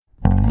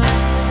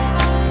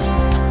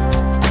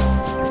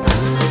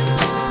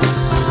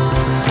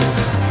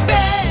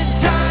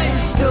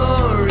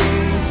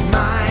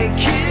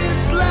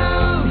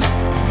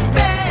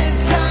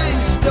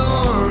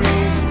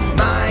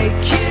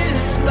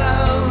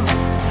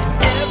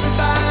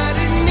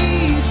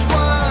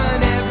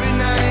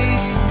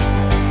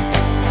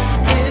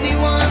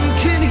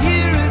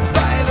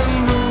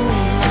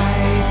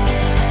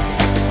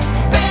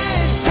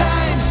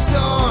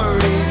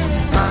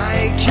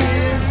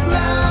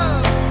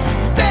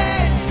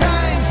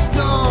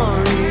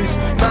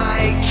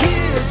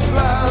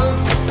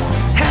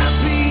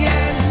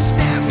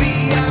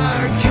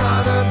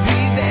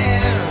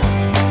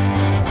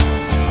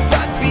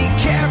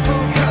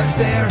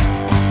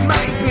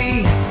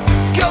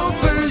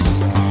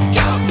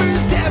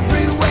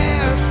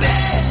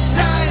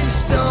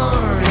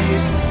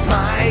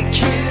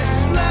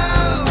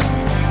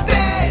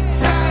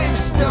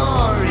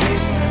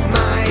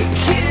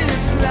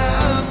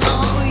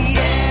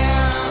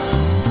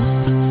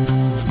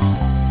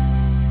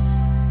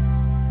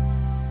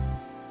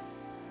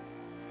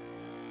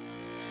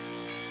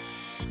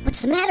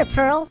What's the matter,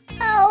 Pearl?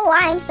 Oh,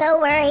 I'm so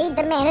worried.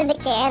 The man in the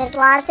can is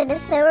lost in the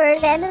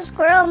sewers and the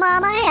squirrel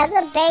mama has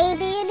a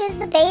baby. And is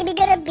the baby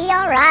gonna be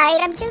alright?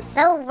 I'm just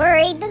so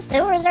worried. The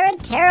sewers are a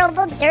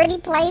terrible, dirty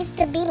place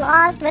to be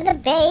lost with a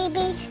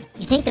baby.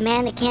 You think the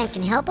man in the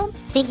can help them?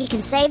 Think he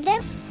can save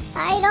them?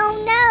 I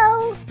don't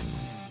know.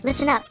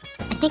 Listen up.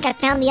 I think I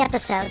found the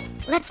episode.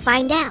 Let's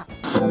find out.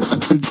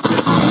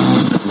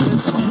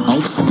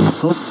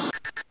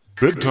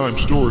 Bedtime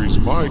Stories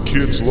My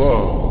Kids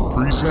Love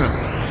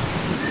present.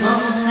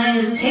 Small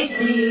and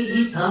tasty,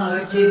 he's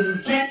hard to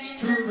catch.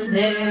 When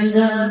there's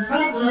a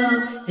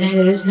problem,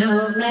 there's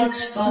no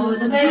match for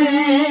the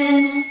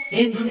man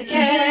in the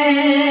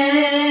can.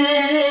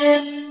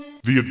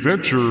 The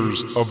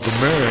Adventures of the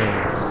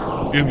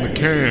Man in the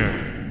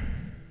Can.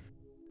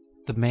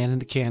 The man in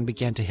the can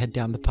began to head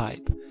down the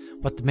pipe.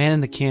 What the man in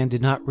the can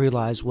did not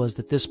realize was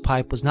that this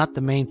pipe was not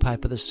the main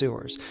pipe of the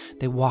sewers.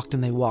 They walked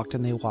and they walked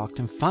and they walked,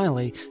 and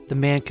finally, the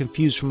man,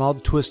 confused from all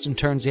the twists and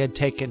turns they had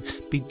taken,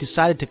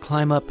 decided to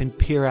climb up and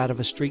peer out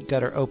of a street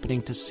gutter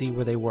opening to see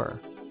where they were.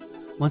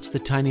 Once the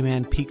tiny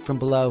man peeked from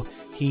below,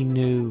 he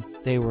knew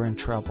they were in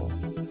trouble.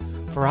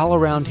 For all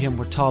around him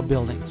were tall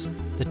buildings,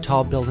 the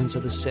tall buildings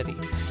of the city.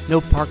 No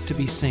park to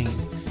be seen,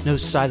 no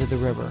sight of the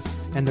river,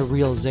 and the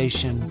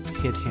realization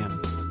hit him.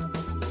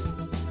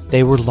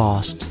 They were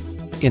lost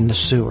in the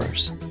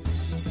sewers.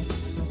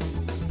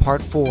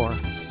 Part 4,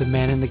 The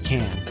Man in the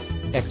Can,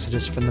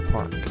 Exodus from the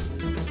Park.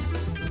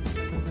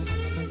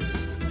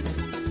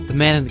 The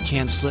man in the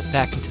can slipped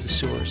back into the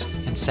sewers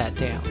and sat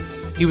down.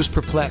 He was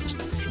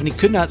perplexed, and he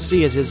could not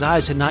see as his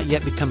eyes had not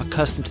yet become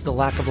accustomed to the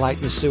lack of light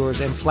in the sewers,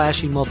 and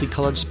flashing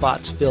multicolored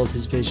spots filled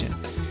his vision.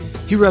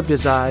 He rubbed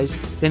his eyes,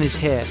 then his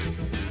head.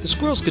 The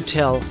squirrels could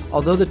tell,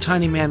 although the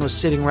tiny man was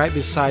sitting right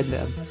beside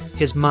them,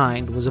 his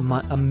mind was a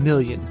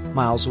million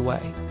miles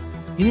away.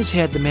 In his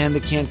head, the man in the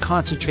can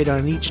concentrated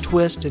on each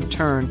twist and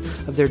turn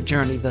of their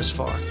journey thus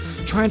far,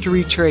 trying to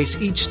retrace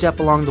each step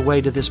along the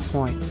way to this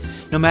point.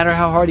 No matter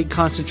how hard he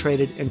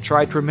concentrated and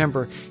tried to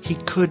remember, he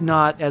could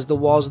not, as the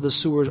walls of the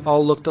sewers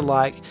all looked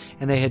alike,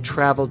 and they had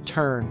traveled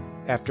turn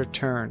after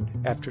turn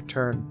after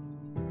turn.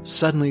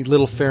 Suddenly,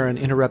 little Farron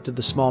interrupted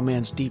the small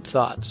man's deep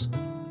thoughts.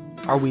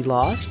 "Are we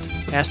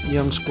lost?" asked the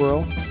young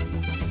squirrel.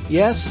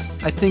 "Yes,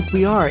 I think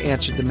we are,"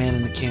 answered the man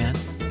in the can.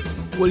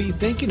 "What are you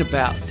thinking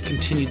about?"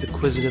 continued the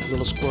quizzitive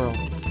little squirrel.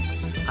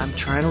 "I'm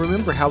trying to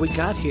remember how we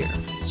got here,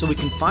 so we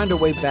can find our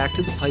way back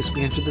to the place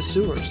we entered the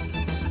sewers.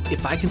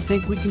 If I can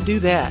think we can do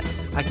that,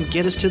 I can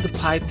get us to the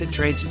pipe that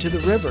drains into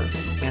the river,"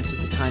 answered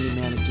the tiny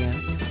man again.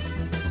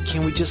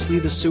 "Can we just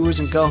leave the sewers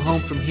and go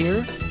home from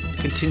here?"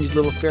 continued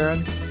little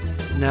Farron.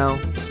 "No,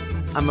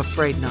 I'm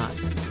afraid not.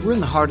 We're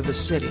in the heart of the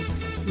city.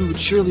 We would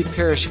surely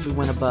perish if we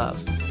went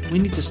above. We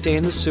need to stay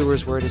in the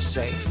sewers where it is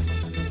safe."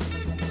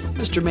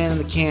 "Mr. Man in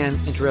the Can,"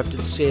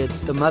 interrupted Sid,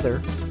 the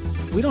mother,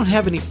 "we don't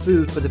have any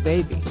food for the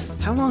baby.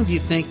 How long do you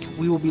think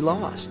we will be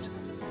lost?"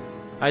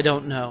 "I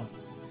don't know,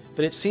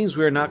 but it seems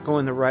we are not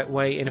going the right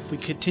way, and if we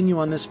continue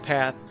on this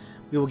path,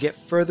 we will get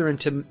further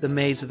into the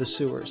maze of the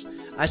sewers.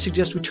 I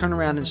suggest we turn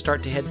around and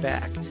start to head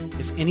back.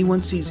 If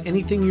anyone sees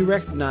anything you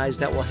recognize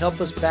that will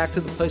help us back to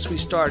the place we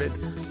started,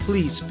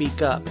 please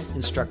speak up,"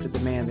 instructed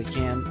the man in the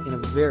can in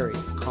a very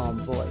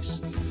calm voice.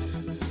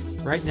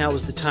 Right now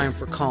was the time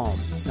for calm,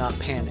 not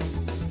panic.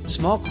 The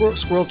small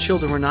squirrel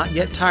children were not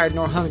yet tired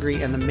nor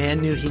hungry, and the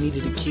man knew he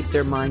needed to keep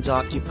their minds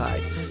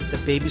occupied. The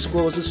baby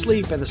squirrel was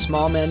asleep, and the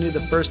small man knew the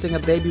first thing a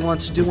baby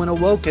wants to do when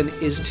awoken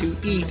is to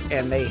eat,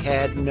 and they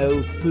had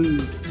no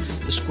food.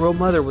 The squirrel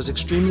mother was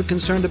extremely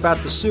concerned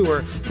about the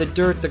sewer, the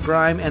dirt, the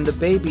grime, and the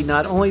baby.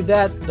 Not only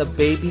that, the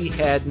baby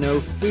had no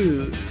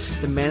food.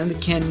 The man in the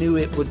can knew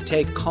it would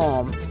take a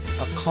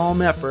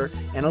calm effort,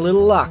 and a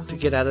little luck to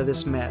get out of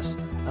this mess.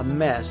 A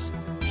mess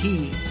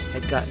he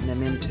had gotten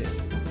them into.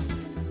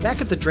 Back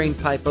at the drain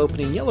pipe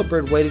opening,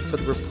 Yellowbird waited for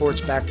the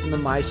reports back from the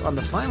mice on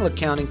the final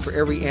accounting for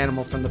every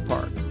animal from the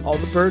park. All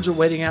the birds were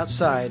waiting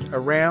outside,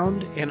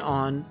 around and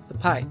on the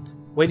pipe,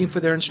 waiting for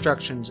their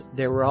instructions.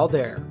 They were all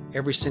there,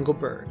 every single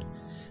bird.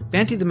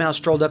 Banty the mouse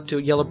strolled up to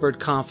Yellowbird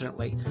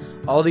confidently.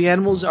 "All the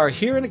animals are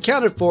here and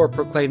accounted for,"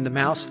 proclaimed the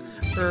mouse.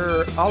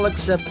 All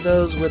except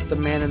those with the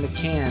man in the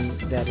can,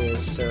 that is,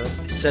 sir,"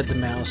 said the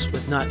mouse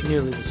with not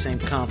nearly the same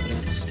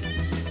confidence.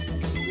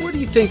 "Where do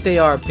you think they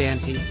are,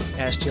 Banty?"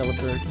 asked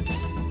Yellowbird.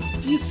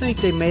 "Do you think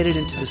they made it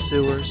into the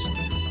sewers?"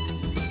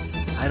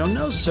 "I don't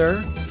know,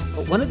 sir,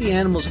 but one of the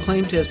animals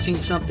claimed to have seen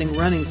something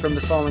running from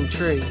the falling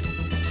tree."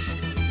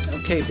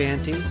 "Okay,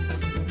 Banty,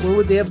 where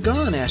would they have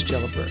gone?" asked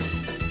Yellowbird.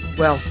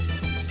 "Well,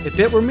 if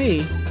it were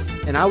me,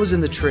 and I was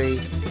in the tree,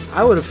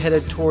 I would have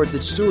headed toward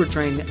the sewer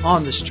drain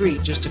on the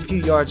street just a few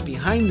yards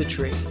behind the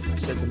tree,"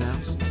 said the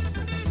mouse.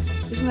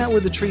 "Isn't that where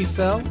the tree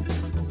fell?"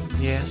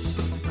 "Yes,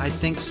 I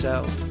think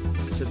so,"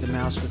 said the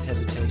mouse with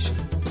hesitation.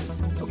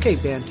 "Okay,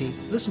 Banty,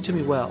 listen to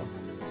me well.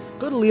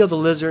 Go to Leo the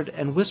lizard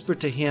and whisper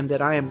to him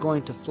that I am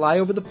going to fly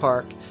over the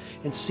park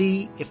and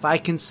see if I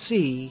can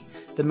see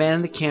the man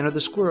in the can or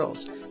the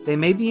squirrels. They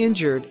may be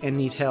injured and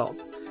need help.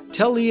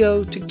 Tell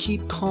Leo to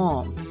keep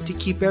calm, to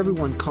keep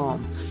everyone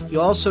calm. You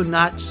also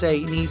need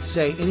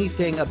say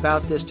anything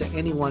about this to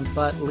anyone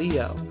but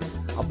Leo.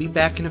 I'll be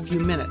back in a few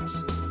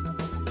minutes."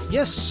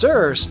 "Yes,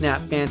 sir,"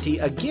 snapped Banty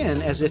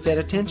again as if at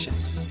attention.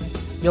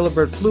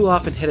 Yellowbird flew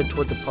off and headed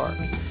toward the park,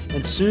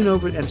 and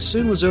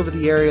soon was over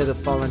the area of the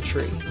fallen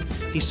tree.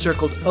 He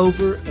circled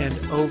over and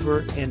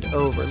over and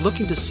over,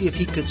 looking to see if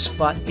he could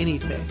spot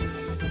anything,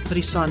 but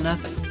he saw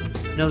nothing,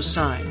 no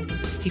sign.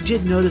 He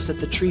did notice that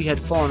the tree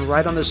had fallen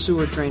right on the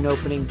sewer drain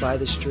opening by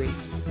the street.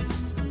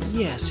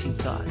 "Yes," he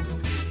thought,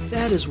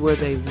 "that is where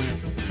they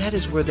went. That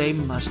is where they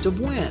must have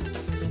went."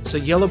 So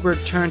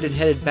Yellowbird turned and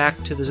headed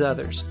back to the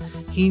others.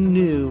 He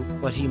knew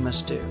what he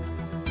must do.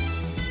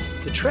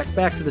 The trek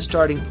back to the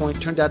starting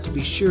point turned out to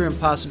be sheer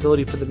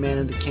impossibility for the man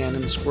in the can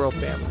and the squirrel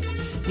family.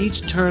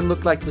 Each turn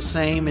looked like the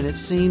same, and it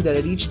seemed that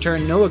at each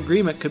turn no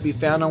agreement could be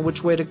found on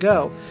which way to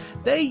go.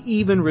 They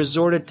even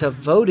resorted to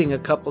voting a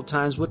couple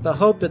times with the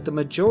hope that the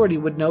majority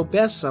would know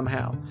best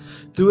somehow.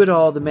 Through it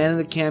all, the man in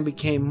the can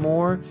became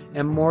more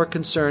and more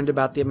concerned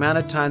about the amount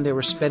of time they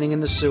were spending in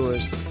the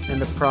sewers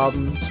and the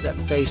problems that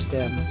faced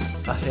them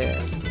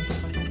ahead.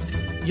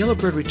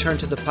 Yellowbird returned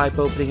to the pipe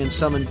opening and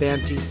summoned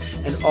Banty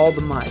and all the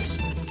mice.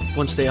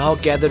 Once they all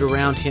gathered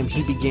around him,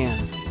 he began.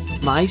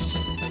 "Mice,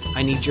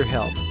 I need your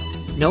help.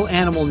 No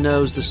animal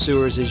knows the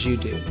sewers as you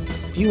do.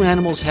 Few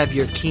animals have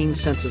your keen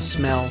sense of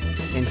smell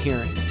and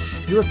hearing.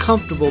 You are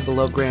comfortable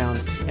below ground,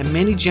 and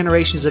many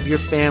generations of your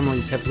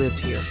families have lived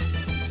here.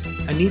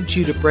 I need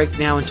you to break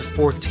now into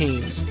 4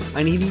 teams.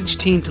 I need each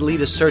team to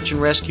lead a search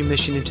and rescue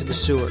mission into the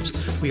sewers.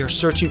 We are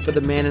searching for the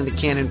man in the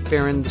can and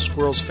Farron, the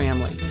squirrel's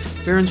family.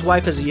 Farron's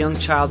wife has a young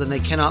child, and they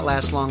cannot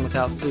last long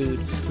without food.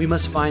 We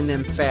must find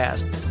them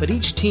fast, but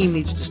each team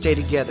needs to stay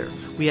together.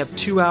 We have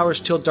 2 hours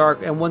till dark,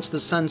 and once the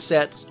sun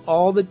sets,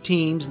 all the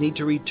teams need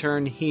to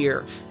return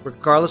here,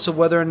 regardless of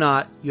whether or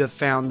not you have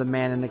found the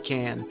man in the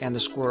can and the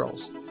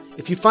squirrels.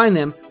 If you find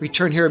them,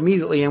 return here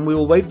immediately, and we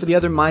will wait for the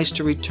other mice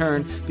to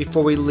return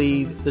before we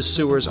leave the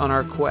sewers on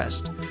our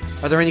quest.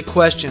 Are there any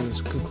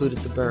questions?" concluded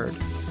the bird.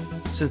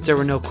 Since there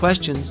were no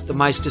questions, the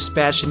mice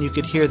dispatched, and you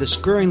could hear the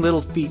scurrying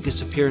little feet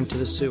disappear into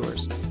the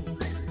sewers.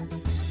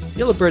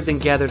 Yellowbird then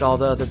gathered all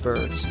the other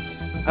birds.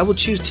 "I will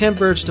choose 10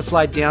 birds to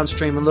fly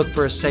downstream and look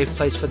for a safe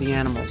place for the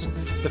animals.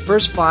 The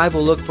first 5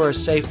 will look for a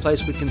safe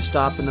place we can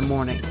stop in the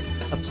morning,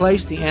 a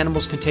place the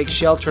animals can take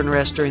shelter and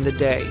rest during the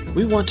day.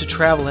 We want to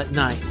travel at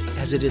night,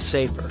 as it is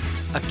safer.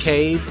 A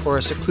cave or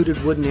a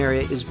secluded wooden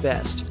area is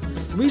best.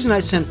 The reason I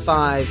send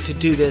 5 to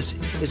do this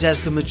is as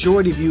the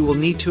majority of you will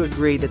need to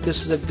agree that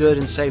this is a good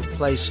and safe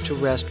place to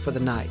rest for the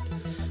night.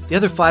 The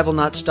other 5 will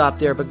not stop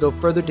there, but go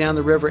further down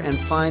the river and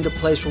find a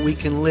place where we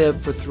can live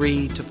for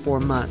 3 to 4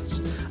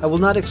 months. I will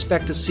not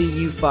expect to see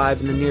you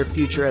 5 in the near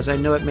future, as I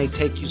know it may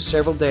take you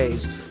several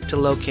days to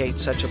locate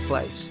such a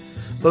place.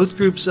 Both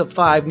groups of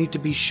 5 need to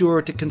be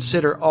sure to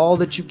consider all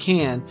that you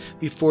can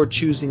before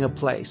choosing a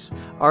place.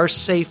 Our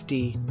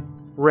safety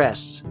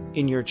rests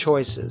in your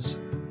choices,"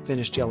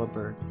 finished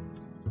Yellowbird.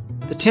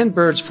 The 10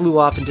 birds flew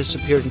off and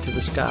disappeared into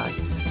the sky.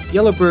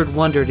 Yellowbird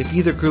wondered if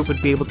either group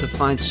would be able to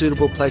find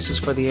suitable places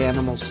for the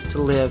animals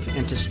to live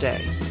and to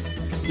stay.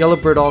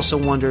 Yellowbird also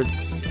wondered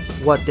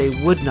what they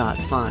would not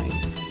find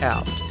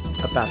out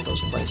about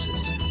those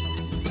places.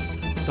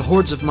 The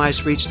hordes of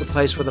mice reached the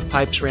place where the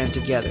pipes ran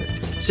together.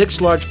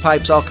 6 large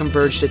pipes all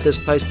converged at this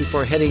place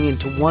before heading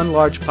into one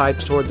large pipe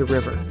toward the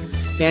river.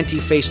 Banty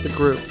faced the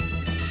group.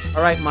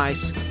 "All right,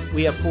 mice,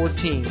 we have 4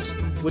 teams.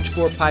 Which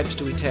 4 pipes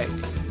do we take?"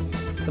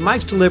 The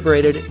mice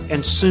deliberated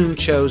and soon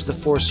chose the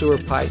 4 sewer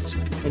pipes,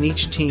 and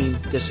each team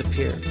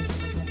disappeared.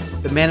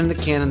 The man in the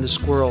can and the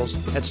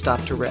squirrels had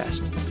stopped to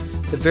rest.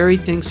 The very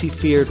things he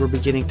feared were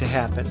beginning to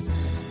happen.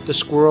 The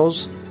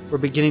squirrels were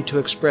beginning to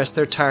express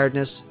their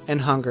tiredness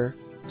and hunger.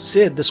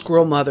 Sid, the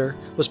squirrel mother,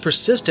 was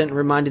persistent in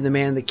reminding the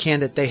man in the can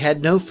that they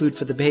had no food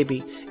for the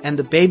baby, and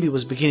the baby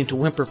was beginning to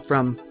whimper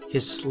from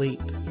his sleep.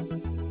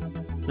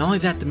 Not only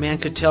that, the man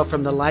could tell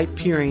from the light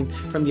peering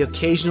from the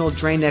occasional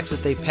drain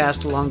exit they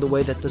passed along the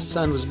way that the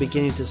sun was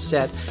beginning to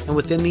set, and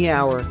within the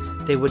hour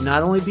they would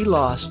not only be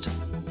lost,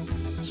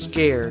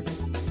 scared,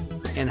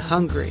 and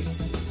hungry,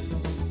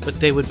 but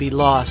they would be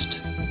lost,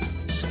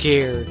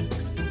 scared,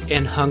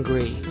 and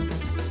hungry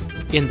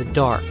in the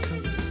dark.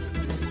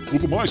 Will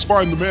the mice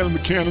find the man in the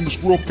can and the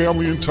squirrel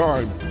family in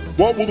time?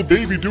 What will the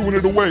baby do when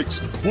it awakes?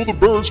 Will the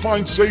birds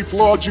find safe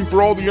lodging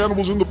for all the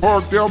animals in the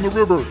park down the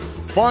river?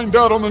 Find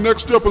out on the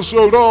next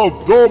episode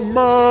of The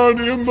Man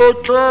in the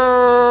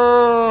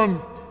Can!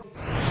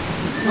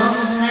 Small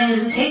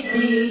and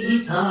tasty,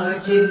 he's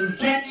hard to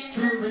catch.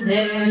 When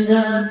there's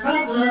a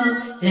problem,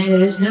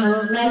 there's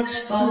no match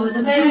for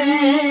the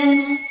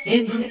man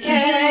in the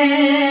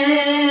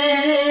can.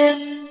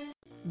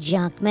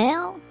 Junk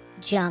mail,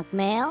 junk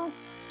mail,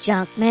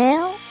 junk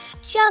mail,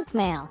 junk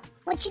mail.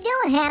 What you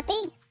doing,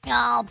 Happy?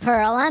 Oh,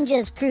 Pearl, I'm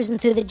just cruising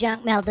through the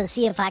junk mail to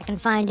see if I can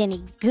find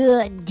any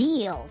good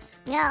deals.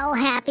 Oh,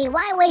 Happy,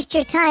 why waste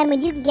your time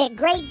when you can get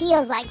great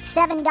deals like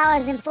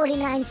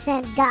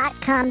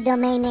 $7.49.com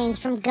domain names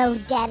from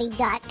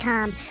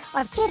GoDaddy.com,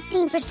 or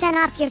 15%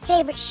 off your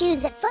favorite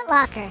shoes at Foot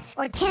Locker,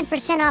 or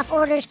 10% off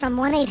orders from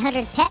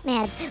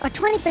 1-800-PET-MADS, or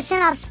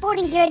 20% off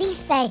sporting gear at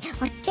Eastbay,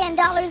 or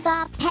 $10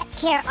 off Pet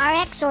Care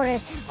RX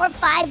orders, or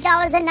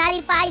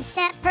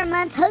 $5.95 per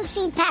month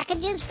hosting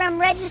packages from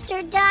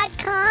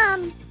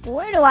Register.com.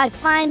 Where do I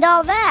find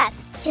all that?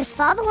 Just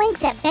follow the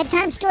links at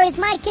Bedtime Stories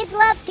My Kids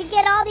Love to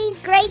get all these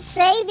great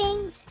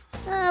savings.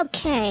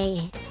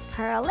 Okay,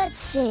 Pearl, let's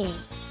see.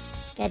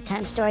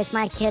 Bedtime Stories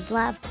My Kids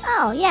Love.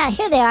 Oh, yeah,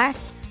 here they are.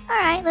 All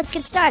right, let's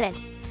get started.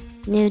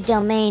 New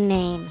domain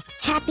name.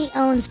 Happy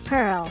owns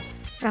Pearl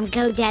from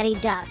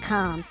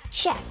GoDaddy.com.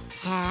 Check.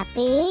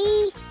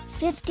 Happy.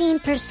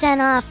 15%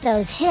 off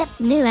those hip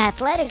new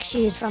athletic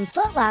shoes from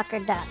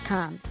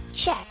FootLocker.com.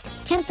 Check.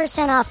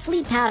 10% off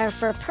flea powder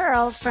for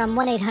Pearl from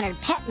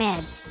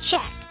 1-800-PET-MADS.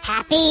 Check.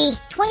 Happy.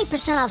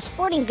 20% off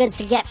sporting goods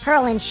to get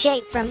Pearl in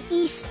shape from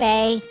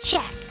Eastbay.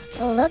 Check.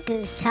 Look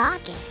who's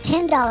talking.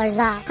 $10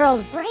 off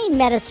Pearl's brain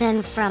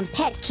medicine from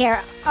Pet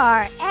Care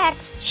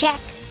RX. Check.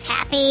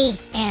 Happy.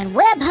 And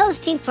web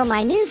hosting for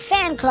my new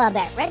fan club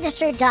at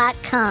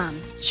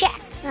Register.com.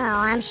 Check. Oh,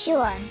 I'm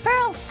sure.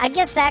 Pearl, I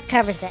guess that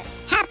covers it.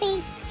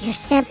 Happy, you're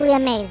simply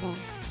amazing.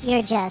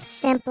 You're just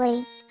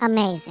simply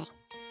amazing.